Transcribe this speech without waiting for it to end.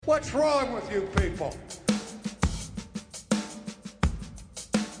What's wrong with you people?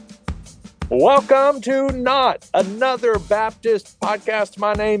 Welcome to Not Another Baptist Podcast.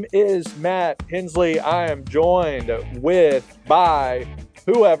 My name is Matt Hensley. I am joined by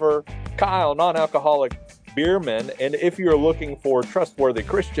whoever, Kyle, non-alcoholic beerman. And if you're looking for trustworthy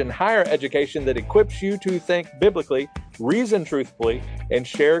Christian higher education that equips you to think biblically, reason truthfully, and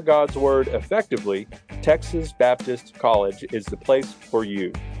share God's word effectively, Texas Baptist College is the place for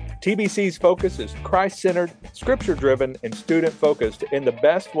you. TBC's focus is Christ-centered, scripture-driven, and student-focused, and the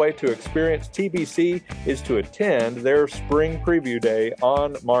best way to experience TBC is to attend their spring preview day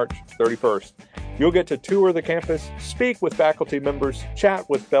on March 31st. You'll get to tour the campus, speak with faculty members, chat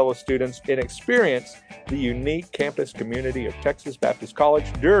with fellow students, and experience the unique campus community of Texas Baptist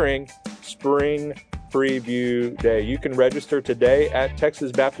College during spring preview day. You can register today at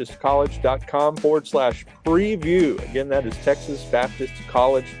texasbaptistcollege.com/preview. Again, that is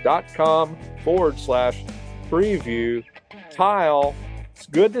texasbaptistcollege.com/preview. Kyle, it's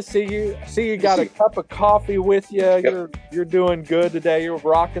good to see you. I see you got a cup of coffee with you. Yep. You're doing good today. You're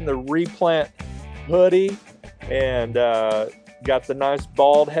rocking the Replant hoodie and got the nice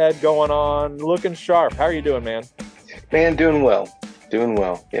bald head going on, looking sharp. How are you doing, man? Man, doing well.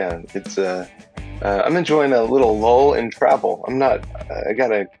 Yeah, it's I'm enjoying a little lull in travel. I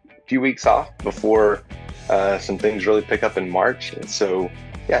got a few weeks off before some things really pick up in March. And so,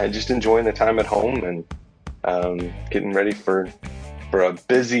 yeah, just enjoying the time at home and getting ready for a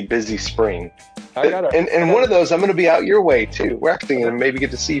busy spring. And one of those, I'm going to be out your way too. We're actually going to maybe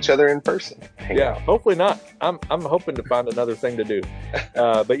get to see each other in person. Yeah, hopefully not. I'm hoping to find another thing to do.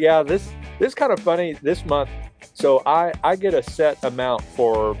 But yeah, this kind of funny this month. So I get a set amount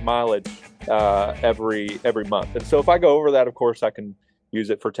for mileage every month, and so if I go over that, of course, I can use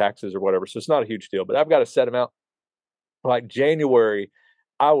it for taxes or whatever. So it's not a huge deal. But I've got a set amount. Like January,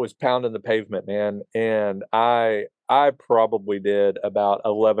 I was pounding the pavement, man, and I probably did about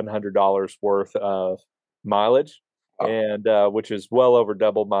 $1,100 worth of mileage, and which is well over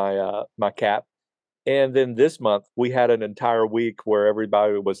double my cap. And then this month we had an entire week where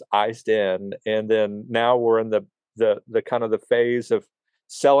everybody was iced in, and then now we're in the kind of the phase of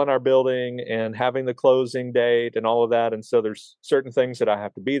selling our building and having the closing date and all of that. And so there's certain things that I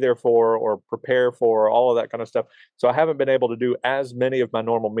have to be there for or prepare for, all of that kind of stuff. So I haven't been able to do as many of my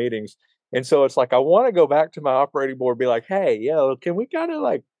normal meetings. And so it's like I want to go back to my operating board, be like, hey, can we kind of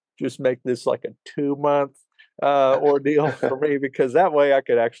like just make this like a 2-month ordeal for me, because that way I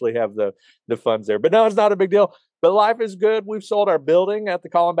could actually have the funds there. But no, it's not a big deal. But life is good. We've sold our building at the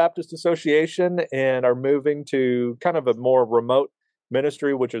Collin Baptist Association and are moving to kind of a more remote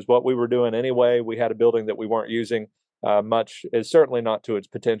ministry, which is what we were doing anyway. We had a building that we weren't using much, is certainly not to its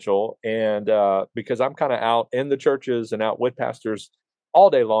potential. And because I'm kind of out in the churches and out with pastors all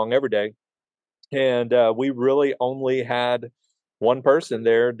day long, every day. And we really only had one person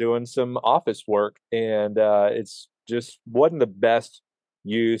there doing some office work, and it's just wasn't the best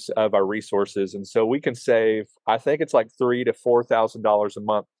use of our resources. And so we can save, I think it's like $3,000 to $4,000 a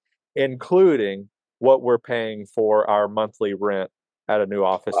month, including what we're paying for our monthly rent at a new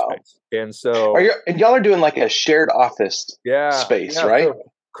office space. And so, and y'all are doing like a shared office space, right? So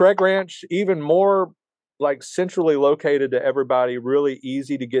Craig Ranch, even more like centrally located to everybody, really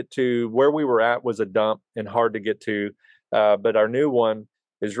easy to get to. Where we were at was a dump and hard to get to. But our new one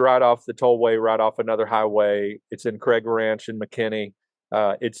is right off the tollway, right off another highway. It's in Craig Ranch in McKinney.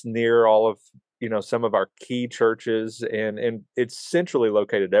 It's near all of, some of our key churches, and it's centrally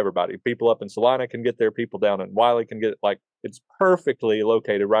located to everybody. People up in Salina can get there. People down in Wiley can get it's perfectly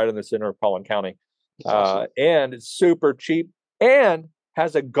located right in the center of Collin County. Awesome. And it's super cheap and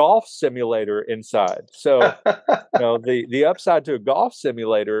has a golf simulator inside. So, the upside to a golf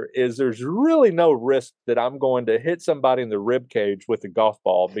simulator is there's really no risk that I'm going to hit somebody in the rib cage with a golf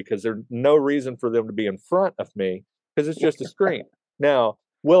ball, because there's no reason for them to be in front of me, because it's just a screen. Now,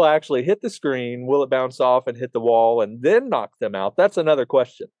 will I actually hit the screen? Will it bounce off and hit the wall and then knock them out? That's another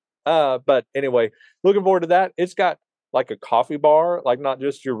question. But anyway, looking forward to that. It's got like a coffee bar, like not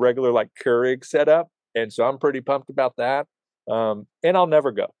just your regular like Keurig setup. And so I'm pretty pumped about that. And I'll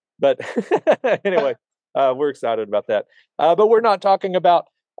never go. But anyway, we're excited about that. But we're not talking about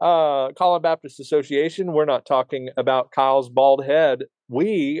Collin Baptist Association. We're not talking about Kyle's bald head.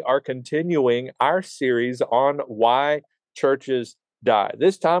 We are continuing our series on why churches die.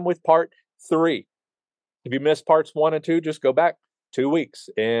 This time with part 3. If you missed parts 1 and 2, just go back 2 weeks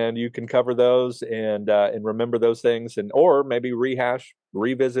and you can cover those and remember those things, and or maybe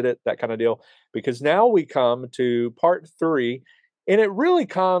revisit it, that kind of deal. Because now we come to part 3, and it really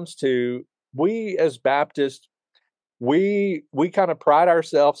comes to, we as Baptists, we kind of pride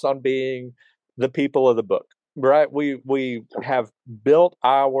ourselves on being the people of the book, right? We have built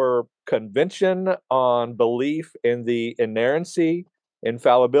our convention on belief in the inerrancy,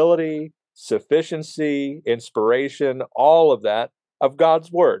 infallibility, sufficiency, inspiration, all of that of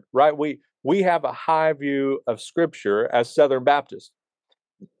God's word, right? We have a high view of Scripture as Southern Baptists.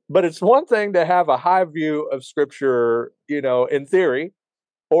 But it's one thing to have a high view of Scripture, in theory,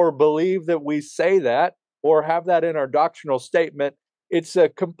 or believe that we say that, or have that in our doctrinal statement. It's a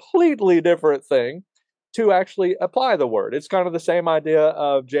completely different thing to actually apply the word. It's kind of the same idea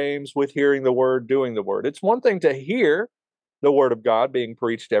of James with hearing the word, doing the word. It's one thing to hear the word of God being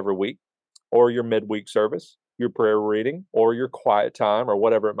preached every week, or your midweek service, your prayer reading, or your quiet time, or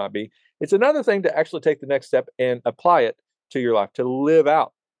whatever it might be. It's another thing to actually take the next step and apply it to your life, to live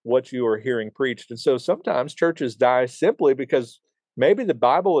out what you are hearing preached. And so sometimes churches die simply because maybe the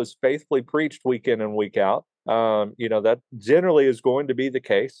Bible is faithfully preached week in and week out. That generally is going to be the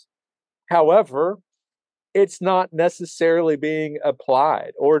case. However, it's not necessarily being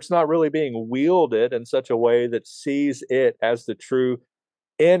applied, or it's not really being wielded in such a way that sees it as the true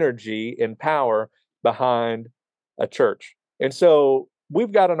energy and power behind a church. And so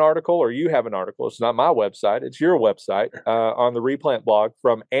we've got an article, or you have an article. It's not my website, it's your website, on the Replant blog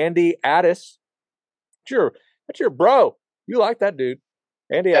from Andy Addis. That's your bro. You like that dude,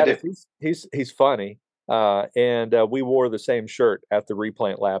 Andy I Addis. do. He's funny, and we wore the same shirt at the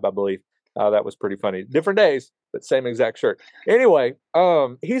Replant Lab, I believe. That was pretty funny. Different days, but same exact shirt. Anyway,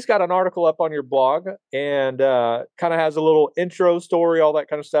 he's got an article up on your blog, and kind of has a little intro story, all that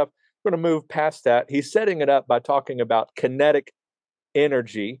kind of stuff. We're going to move past that. He's setting it up by talking about kinetic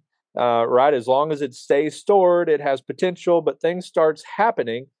energy, right? As long as it stays stored, it has potential, but things starts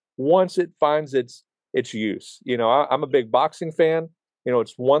happening once it finds its use. I'm a big boxing fan.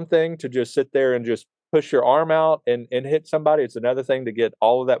 It's one thing to just sit there and just push your arm out and hit somebody. It's another thing to get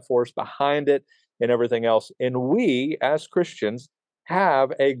all of that force behind it and everything else. And we, as Christians,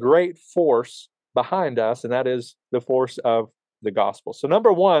 have a great force behind us, and that is the force of the gospel. So,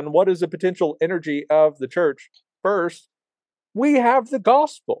 number one, what is the potential energy of the church? First, we have the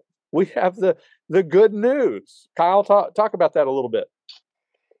gospel. We have the good news. Kyle, talk about that a little bit.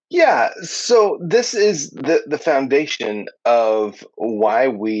 Yeah, so this is the foundation of why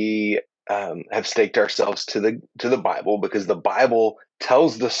we have staked ourselves to the Bible, because the Bible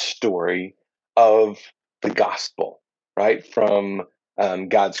tells the story of the gospel, right? From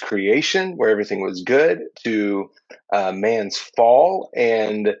God's creation, where everything was good, to man's fall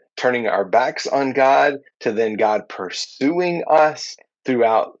and turning our backs on God, to then God pursuing us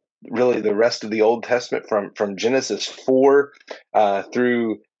throughout really the rest of the Old Testament, from Genesis 4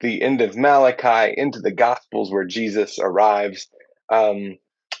 through the end of Malachi into the Gospels, where Jesus arrives,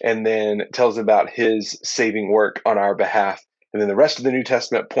 and then tells about his saving work on our behalf. And then the rest of the New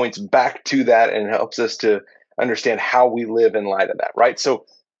Testament points back to that and helps us to understand how we live in light of that, right? So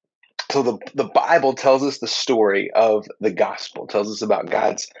the Bible tells us the story of the gospel, tells us about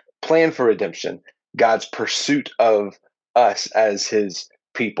God's plan for redemption, God's pursuit of us as his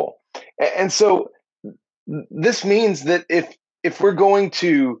people. And so this means that if we're going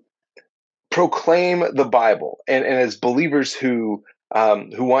to proclaim the Bible, and as believers who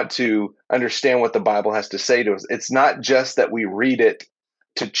want to understand what the Bible has to say to us, it's not just that we read it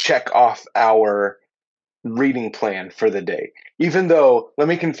to check off our reading plan for the day. Even though, let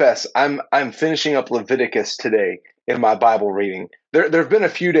me confess, I'm finishing up Leviticus today in my Bible reading. There have been a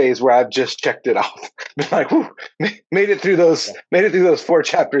few days where I've just checked it off. Been like, whew, made it through those 4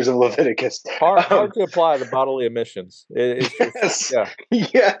 chapters of Leviticus. Hard to apply the bodily emissions. It's Yes, yeah.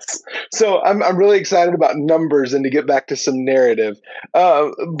 yes. So I'm really excited about Numbers and to get back to some narrative.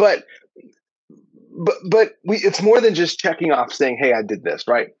 But it's more than just checking off, saying, "Hey, I did this,"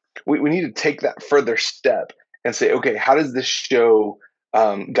 right? We need to take that further step and say, "Okay, how does this show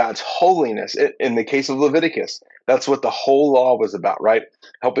God's holiness?" In the case of Leviticus, that's what the whole law was about, right?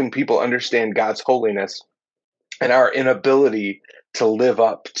 Helping people understand God's holiness and our inability to live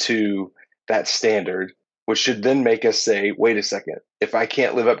up to that standard, which should then make us say, "Wait a second, if I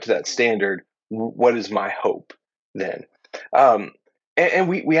can't live up to that standard, what is my hope then?" And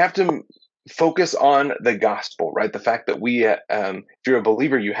we have to focus on the gospel, right? The fact that if you're a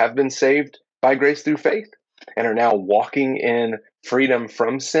believer, you have been saved by grace through faith and are now walking in freedom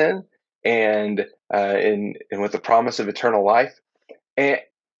from sin and with the promise of eternal life. And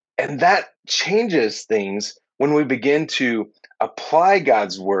that changes things when we begin to apply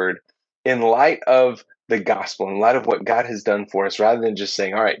God's word in light of the gospel, in light of what God has done for us, rather than just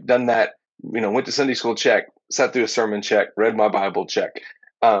saying, "All right, done that, went to Sunday school, check, sat through a sermon, check, read my Bible, check."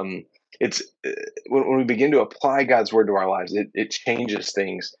 it's when we begin to apply God's word to our lives, it changes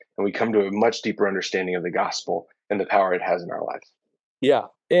things, and we come to a much deeper understanding of the gospel and the power it has in our lives. Yeah,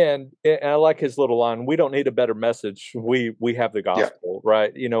 and I like his little line. We don't need a better message. We have the Yeah. gospel,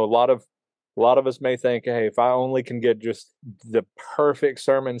 right? You know, a lot of us may think, hey, if I only can get just the perfect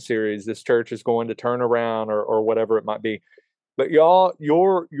sermon series, this church is going to turn around, or whatever it might be. But y'all,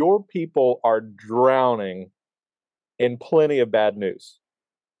 your people are drowning in plenty of bad news,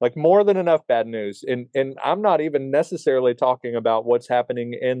 like more than enough bad news. And I'm not even necessarily talking about what's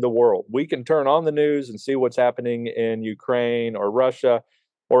happening in the world. We can turn on the news and see what's happening in Ukraine or Russia,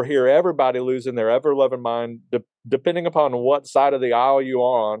 or hear everybody losing their ever loving mind, depending upon what side of the aisle you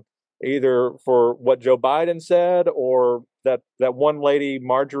are on, either for what Joe Biden said, or that one lady,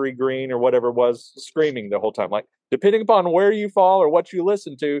 Marjorie Green or whatever it was, screaming the whole time. Like, depending upon where you fall or what you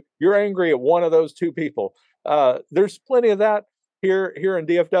listen to, you're angry at one of those two people. There's plenty of that here in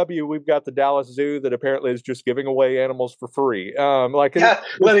DFW. We've got the Dallas Zoo that apparently is just giving away animals for free. Yeah,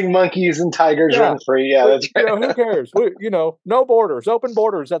 letting monkeys and tigers run free. Yeah, that's you know, right. who cares? No borders, open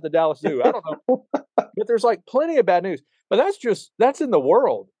borders at the Dallas Zoo. I don't know, but there's like plenty of bad news. But that's in the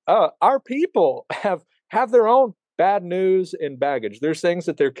world. Our people have their own bad news and baggage. There's things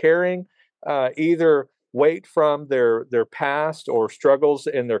that they're carrying, either weight from their past or struggles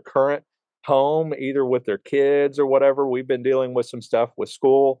in their current home, either with their kids or whatever. We've been dealing with some stuff with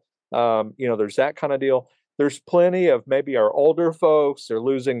school. There's that kind of deal. There's plenty of maybe our older folks are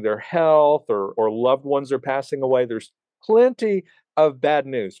losing their health, or loved ones are passing away. There's plenty of bad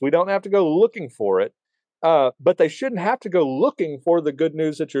news. We don't have to go looking for it, but they shouldn't have to go looking for the good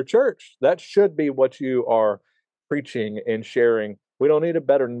news at your church. That should be what you are preaching and sharing. We don't need a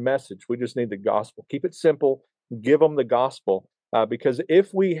better message. We just need the gospel. Keep it simple. Give them the gospel. Because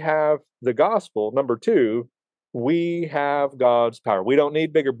if we have the gospel, number two, we have God's power. We don't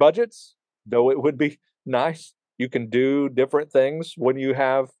need bigger budgets, though it would be nice. You can do different things when you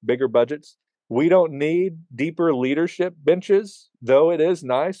have bigger budgets. We don't need deeper leadership benches, though it is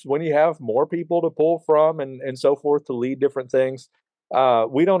nice when you have more people to pull from, and so forth, to lead different things.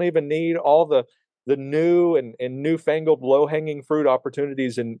 We don't even need all the new and newfangled low hanging fruit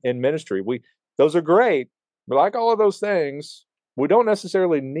opportunities in ministry. Those are great, but like all of those things, we don't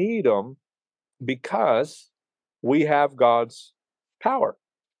necessarily need them, because we have God's power.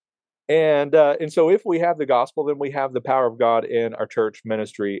 And so if we have the gospel, then we have the power of God in our church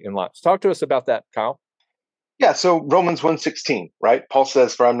ministry and lives. Talk to us about that, Kyle. Yeah, so Romans 1:16, right? Paul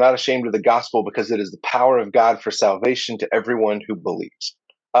says, "For I'm not ashamed of the gospel, because it is the power of God for salvation to everyone who believes."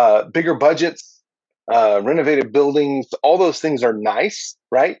 Bigger budgets, renovated buildings, all those things are nice,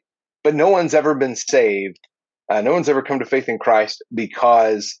 right? But no one's ever been saved. No one's ever come to faith in Christ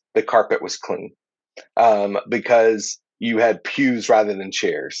because the carpet was clean, because you had pews rather than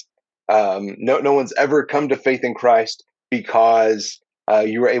chairs. No one's ever come to faith in Christ because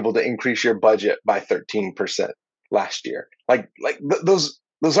you were able to increase your budget by 13% last year.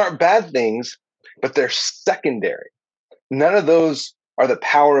 Those aren't bad things, but they're secondary. None of those are the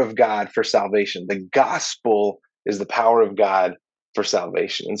power of God for salvation. The gospel is the power of God for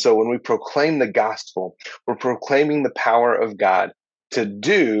salvation. And so when we proclaim the gospel, we're proclaiming the power of God to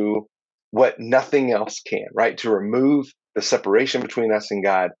do what nothing else can, right? To remove the separation between us and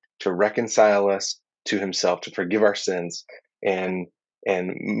God, to reconcile us to himself, to forgive our sins, and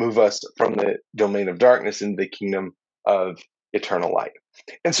move us from the domain of darkness into the kingdom of eternal light.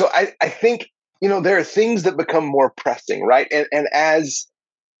 And so I think, there are things that become more pressing, right? And as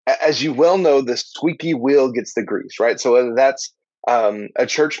you well know, the squeaky wheel gets the grease, right? So whether that's a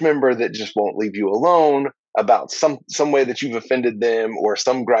church member that just won't leave you alone about some way that you've offended them, or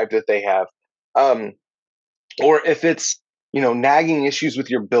some gripe that they have, or if it's nagging issues with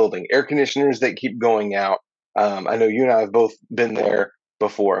your building, air conditioners that keep going out. I know you and I have both been there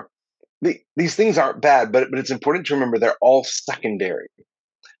before. These things aren't bad, but it's important to remember they're all secondary,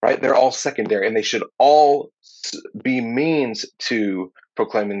 right? They're all secondary, and they should all be means to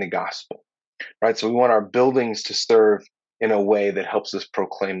proclaiming the gospel, right? So we want our buildings to serve in a way that helps us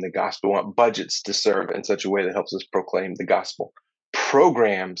proclaim the gospel. We want budgets to serve in such a way that helps us proclaim the gospel.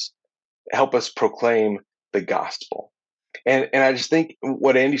 Programs help us proclaim the gospel. And I just think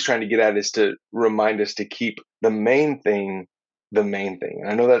what Andy's trying to get at is to remind us to keep the main thing the main thing. And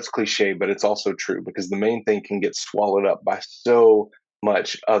I know that's cliche, but it's also true, because the main thing can get swallowed up by so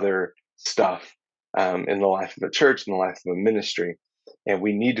much other stuff in the life of a church, in the life of a ministry. And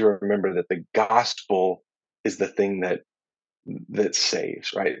we need to remember that the gospel is the thing that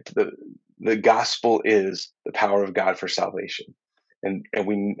saves, right? The gospel is the power of God for salvation. And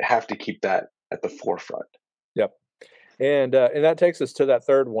we have to keep that at the forefront. Yep. And that takes us to that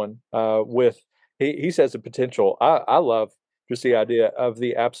third one. With he says the potential. I love just the idea of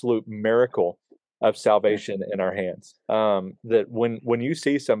the absolute miracle of salvation in our hands. That when you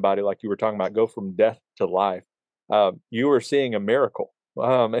see somebody like you were talking about go from death to life, you are seeing a miracle.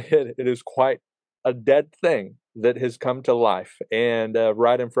 It is quite a dead thing that has come to life and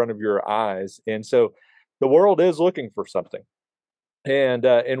right in front of your eyes. And so the world is looking for something,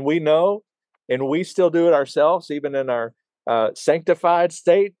 and we know, and we still do it ourselves, even in our sanctified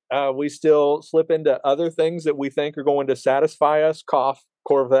state. We still slip into other things that we think are going to satisfy us. Cough,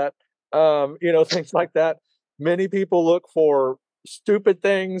 Corvette, things like that. Many people look for stupid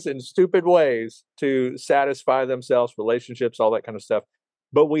things and stupid ways to satisfy themselves, relationships, all that kind of stuff.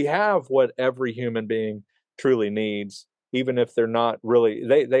 But we have what every human being truly needs, even if they're not really,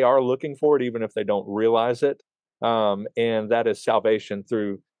 they are looking for it, even if they don't realize it. And that is salvation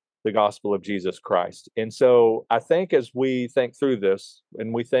through the gospel of Jesus Christ. And so I think as we think through this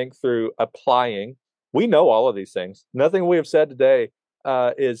and we think through applying, we know all of these things. Nothing we have said today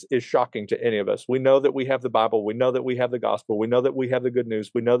is shocking to any of us. We know that we have the Bible. We know that we have the gospel. We know that we have the good news.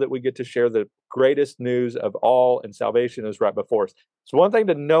 We know that we get to share the greatest news of all, and salvation is right before us. It's one thing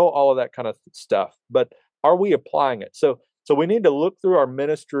to know all of that kind of stuff, but are we applying it? So we need to look through our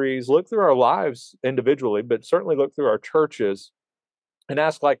ministries, look through our lives individually, but certainly look through our churches and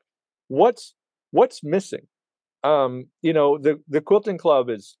ask, like, what's missing? The quilting club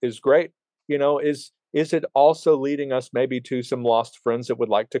is great. Is it also leading us maybe to some lost friends that would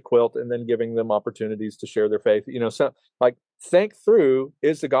like to quilt, and then giving them opportunities to share their faith? So, like, think through,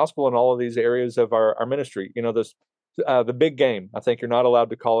 is the gospel in all of these areas of our ministry? This the big game. I think you're not allowed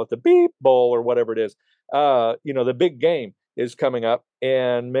to call it the beep bowl or whatever it is. The big game is coming up,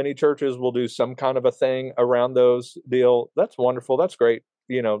 and many churches will do some kind of a thing around those deal. That's wonderful. That's great.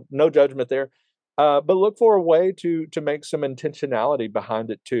 No judgment there. But look for a way to make some intentionality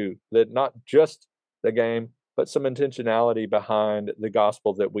behind it too. That not just the game, but some intentionality behind the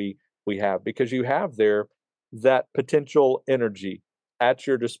gospel that we have, because you have there that potential energy at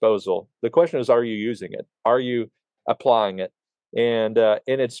your disposal. The question is, are you using it? Are you applying it? And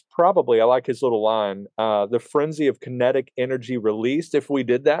it's probably, I like his little line, the frenzy of kinetic energy released, if we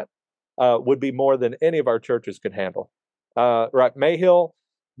did that, would be more than any of our churches could handle. Right, Mayhill,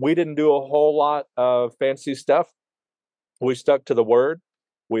 we didn't do a whole lot of fancy stuff. We stuck to the word.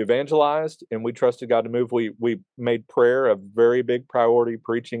 We evangelized, and we trusted God to move. We made prayer a very big priority,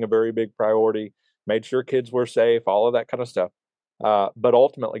 preaching a very big priority, made sure kids were safe, all of that kind of stuff. But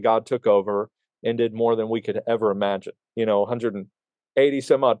ultimately, God took over and did more than we could ever imagine. 180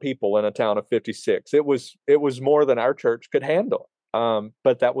 some odd people in a town of 56. It was more than our church could handle.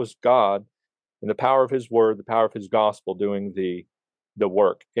 But that was God and the power of His word, the power of His gospel doing the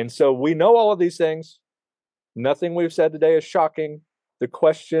work. And so we know all of these things. Nothing we've said today is shocking. The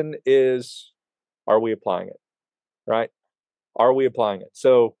question is, are we applying it? Right? Are we applying it?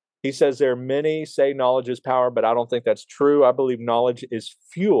 So he says there are many say knowledge is power, but I don't think that's true. I believe knowledge is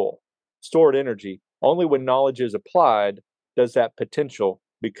fuel, stored energy. Only when knowledge is applied does that potential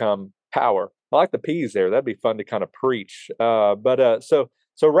become power. I like the P's there. That'd be fun to kind of preach.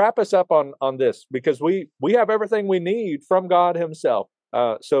 So wrap us up on this, because we have everything we need from God Himself.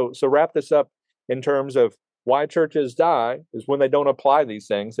 So wrap this up in terms of why churches die is when they don't apply these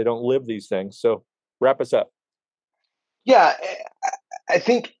things, they don't live these things. So wrap us up. Yeah, I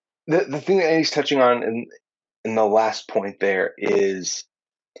think the thing that he's touching on in the last point there is,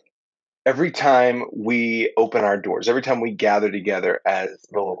 every time we open our doors, every time we gather together as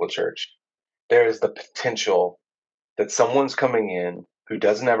the local church, there is the potential that someone's coming in who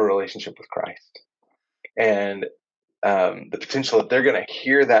doesn't have a relationship with Christ, and the potential that they're going to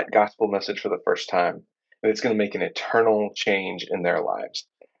hear that gospel message for the first time, and it's going to make an eternal change in their lives.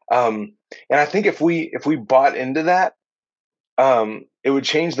 And I think if we bought into that, it would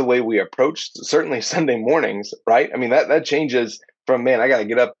change the way we approach certainly Sunday mornings, right? I mean, that changes from, man, I got to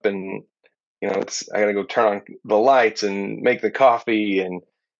get up and I got to go turn on the lights and make the coffee, and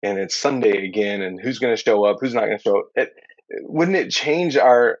it's Sunday again, and who's going to show up, who's not going to show up. Wouldn't it change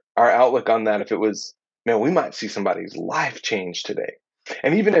our outlook on that if it was, man, we might see somebody's life change today,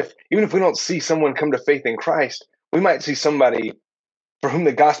 and even if we don't see someone come to faith in Christ, we might see somebody for whom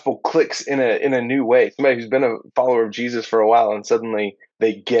the gospel clicks in a new way. Somebody who's been a follower of Jesus for a while, and suddenly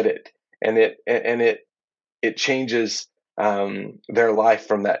they get it, and it changes their life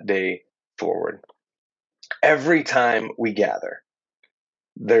from that day forward. Every time we gather,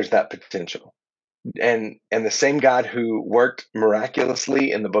 there's that potential. And the same God who worked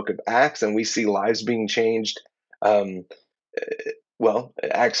miraculously in the book of Acts, and we see lives being changed, Well,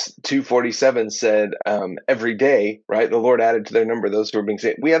 Acts 2:47 said, every day, right? The Lord added to their number those who are being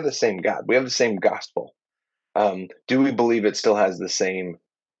saved. We have the same God. We have the same gospel. Do we believe it still has the same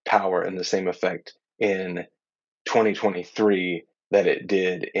power and the same effect in 2023 that it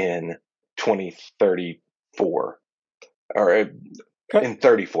did in 2034? Or in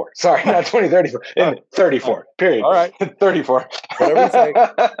 34. Sorry, not 2034. In 34. Period. All right. 34. Whatever you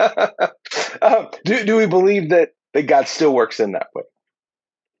say. Do we believe that God still works in that way?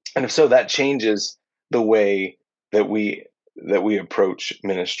 And if so, that changes the way that we approach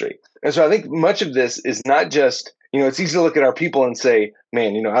ministry. And so I think much of this is not just, it's easy to look at our people and say,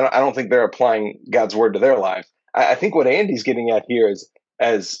 man, I don't think they're applying God's word to their lives. I think what Andy's getting at here is,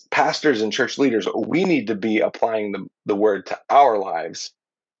 as pastors and church leaders, we need to be applying the word to our lives.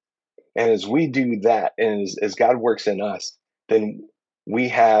 And as we do that, and as God works in us, then we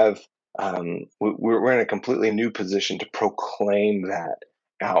have, we're in a completely new position to proclaim that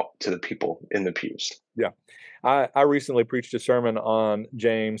out to the people in the pews. Yeah. I recently preached a sermon on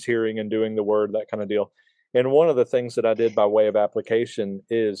James, hearing and doing the word, that kind of deal. And one of the things that I did by way of application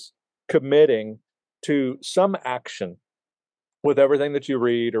is committing to some action with everything that you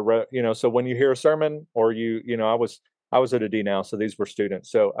read, or so when you hear a sermon, or I was at a D now, so these were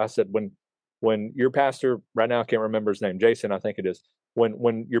students. So I said, when your pastor, right now I can't remember his name, Jason, I think it is.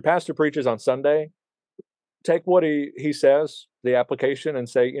 When your pastor preaches on Sunday, take what he says, the application, and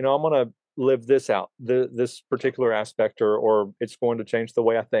say, I'm going to live this out, this particular aspect, or it's going to change the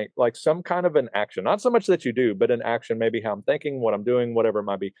way I think. Like some kind of an action, not so much that you do, but an action, maybe how I'm thinking, what I'm doing, whatever it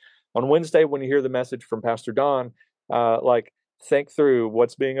might be. On Wednesday, when you hear the message from Pastor Don, think through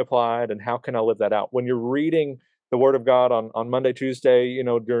what's being applied and how can I live that out. When you're reading the Word of God on Monday, Tuesday,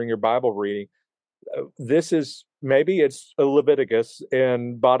 during your Bible reading, this is, maybe it's a Leviticus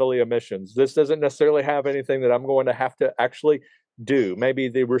in bodily emissions. This doesn't necessarily have anything that I'm going to have to actually do. Maybe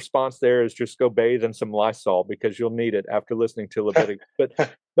the response there is just go bathe in some Lysol, because you'll need it after listening to Leviticus.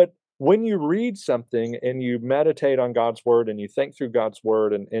 But when you read something and you meditate on God's word and you think through God's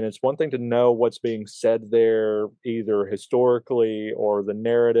word, and it's one thing to know what's being said there, either historically or the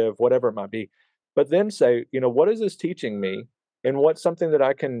narrative, whatever it might be, but then say, what is this teaching me, and what's something that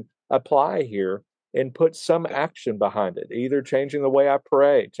I can apply here and put some action behind it, either changing the way I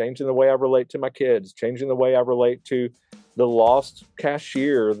pray, changing the way I relate to my kids, changing the way I relate to the lost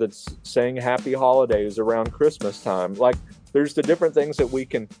cashier that's saying happy holidays around Christmas time. Like, there's the different things that we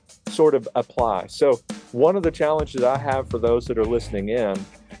can sort of apply. So one of the challenges I have for those that are listening in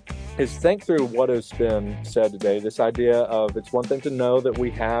is think through what has been said today. This idea of, it's one thing to know that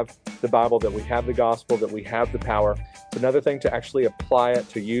we have the Bible, that we have the gospel, that we have the power. It's another thing to actually apply it,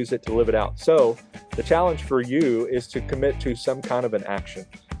 to use it, to live it out. So the challenge for you is to commit to some kind of an action.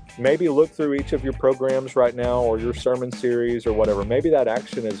 Maybe look through each of your programs right now, or your sermon series, or whatever. Maybe that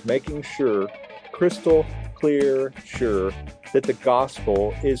action is making sure, crystal clear sure, that the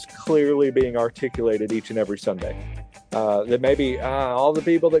gospel is clearly being articulated each and every Sunday. That maybe all the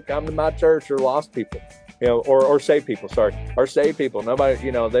people that come to my church are lost people, or saved people, or saved people.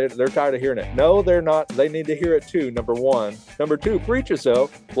 Nobody, they're tired of hearing it. No, they're not. They need to hear it too, number one. Number two, preach it so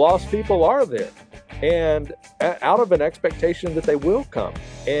lost people are there, and out of an expectation that they will come.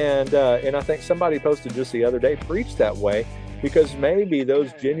 And I think somebody posted just the other day, preach that way, because maybe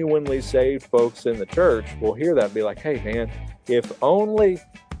those genuinely saved folks in the church will hear that and be like, hey man, if only,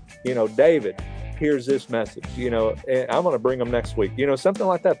 David hears this message, and I'm going to bring them next week, something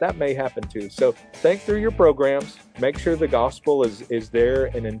like that. That may happen too. So think through your programs, make sure the gospel is there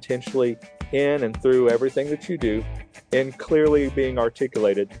and intentionally in and through everything that you do, and clearly being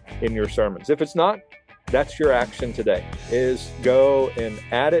articulated in your sermons. If it's not, that's your action today, is go and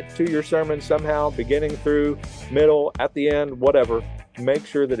add it to your sermon somehow, beginning through, middle, at the end, whatever. Make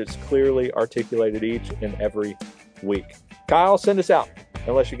sure that it's clearly articulated each and every week. Kyle, send us out,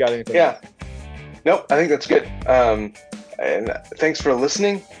 unless you got anything else. Nope, I think that's good. And thanks for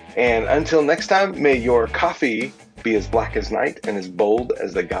listening. And until next time, may your coffee be as black as night and as bold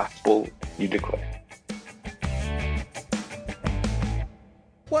as the gospel you declare.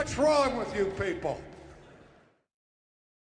 What's wrong with you people?